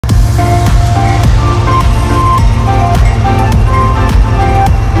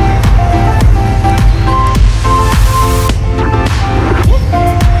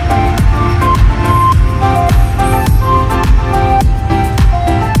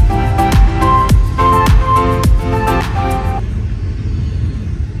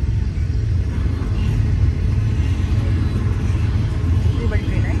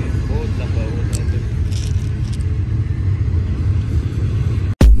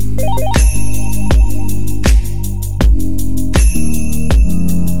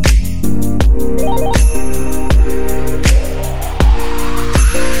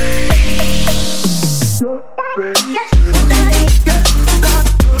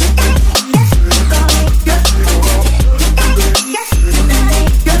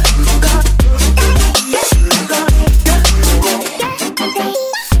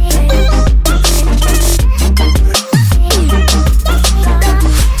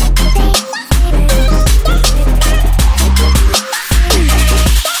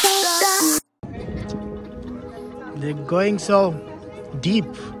going so deep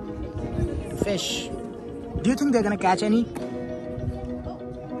to fish. Do you think they're gonna catch any?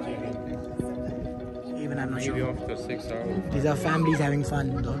 Even I'm not Maybe sure. after 6 hours. These are families having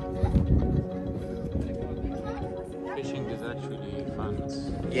fun though. Fishing is actually fun.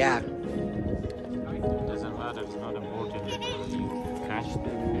 Yeah. It doesn't matter, it's not important whether you catch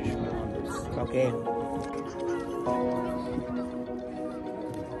the fish or not. Okay.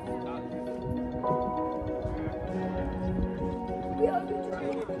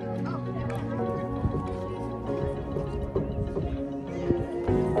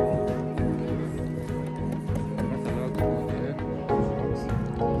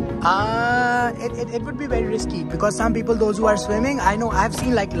 It would be very risky because some people, those who are swimming, I know I've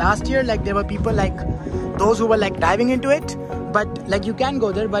seen like last year, like there were people like those who were like diving into it, but like you can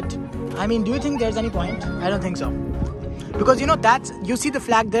go there, but I mean, do you think there's any point? I don't think so, because you know that's, you see the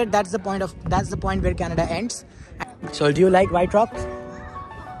flag there, that's the point where Canada ends. So do you like white rocks?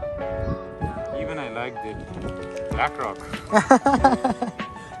 Even I like the black rock.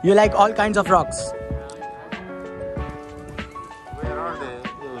 You like all kinds of rocks? Where are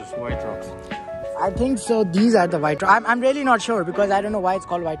those white rocks? I think so. These are the white rock. I'm really not sure because I don't know why it's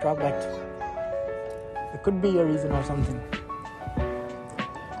called white rock, but it could be a reason or something.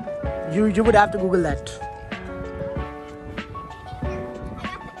 You would have to Google that.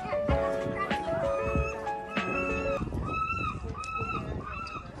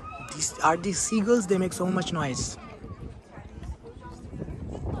 These seagulls, they make so much noise.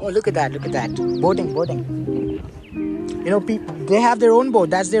 Oh, look at that, look at that. Boating. You know, they have their own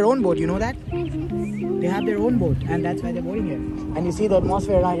boat. That's their own boat, you know that? They have their own boat and that's why they're boating here. And you see the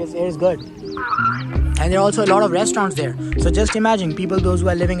atmosphere around here is good. And there are also a lot of restaurants there. So just imagine people, those who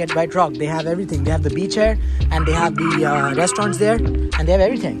are living at White Rock, they have everything. They have the beach here and they have the restaurants there and they have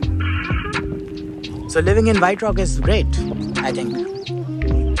everything. So living in White Rock is great, I think.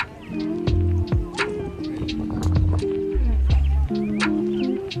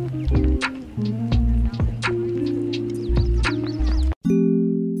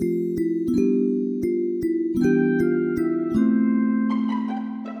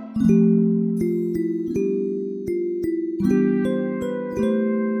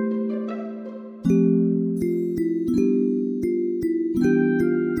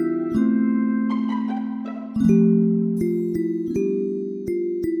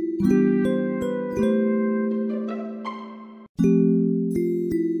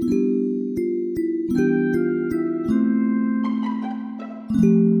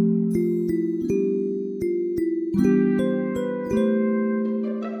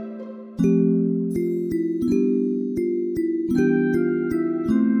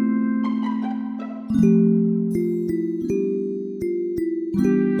 you